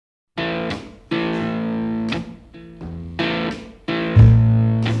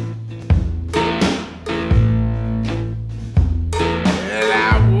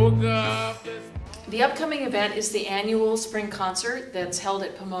The upcoming event is the annual spring concert that's held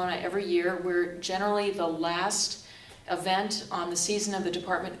at Pomona every year. We're generally the last event on the season of the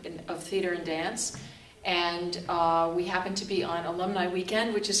Department of Theater and Dance. And we happen to be on Alumni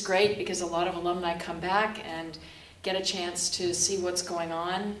Weekend, which is great because a lot of alumni come back and get a chance to see what's going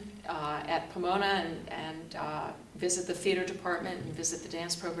on at Pomona and visit the theater department and visit the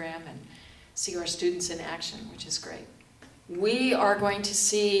dance program and see our students in action, which is great. We are going to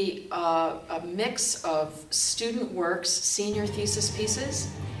see a mix of student works, senior thesis pieces,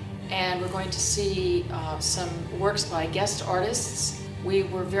 and we're going to see some works by guest artists. We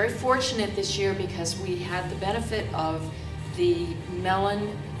were very fortunate this year because we had the benefit of the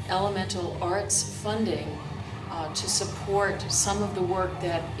Mellon Elemental Arts funding to support some of the work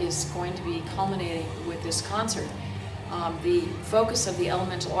that is going to be culminating with this concert. The focus of the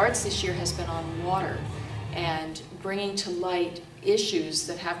Elemental Arts this year has been on water and bringing to light issues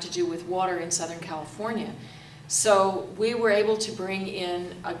that have to do with water in Southern California. So we were able to bring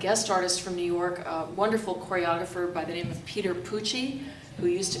in a guest artist from New York, a wonderful choreographer by the name of Peter Pucci, who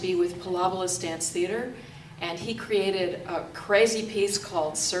used to be with Pilobolus Dance Theater, and he created a crazy piece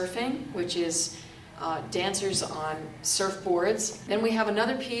called Surfing, which is dancers on surfboards. Then we have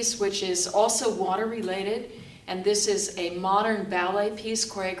another piece which is also water related, and this is a modern ballet piece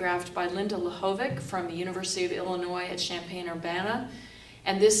choreographed by Linda Lahovic from the University of Illinois at Champaign-Urbana.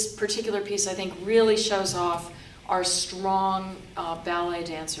 And this particular piece, I think, really shows off our strong ballet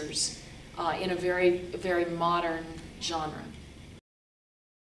dancers in a very, very modern genre.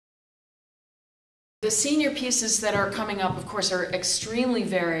 The senior pieces that are coming up, of course, are extremely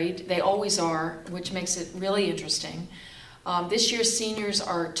varied. They always are, which makes it really interesting. This year's seniors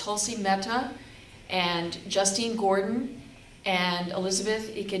are Tulsi Mehta and Justine Gordon and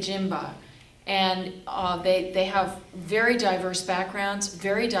Elizabeth Ikejimba. And they have very diverse backgrounds,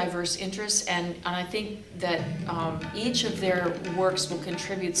 very diverse interests, and I think that each of their works will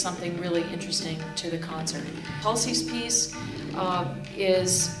contribute something really interesting to the concert. Tulsi's piece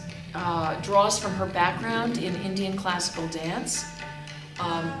draws from her background in Indian classical dance.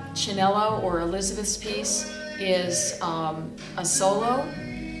 Chinello, or Elizabeth's piece, is a solo,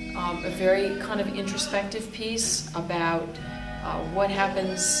 a very kind of introspective piece about what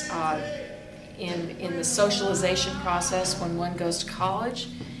happens in the socialization process when one goes to college.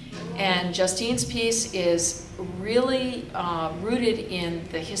 And Justine's piece is really rooted in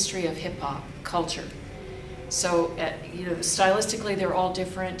the history of hip-hop culture. So, you know, stylistically they're all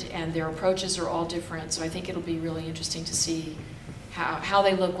different and their approaches are all different, so I think it'll be really interesting to see how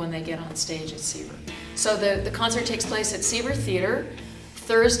they look when they get on stage at Seaver. So the concert takes place at Seaver Theater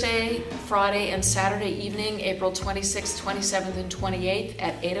Thursday, Friday, and Saturday evening, April 26th, 27th, and 28th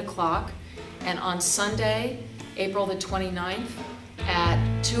at 8 o'clock, and on Sunday, April the 29th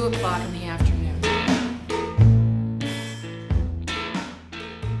at 2 o'clock in the afternoon.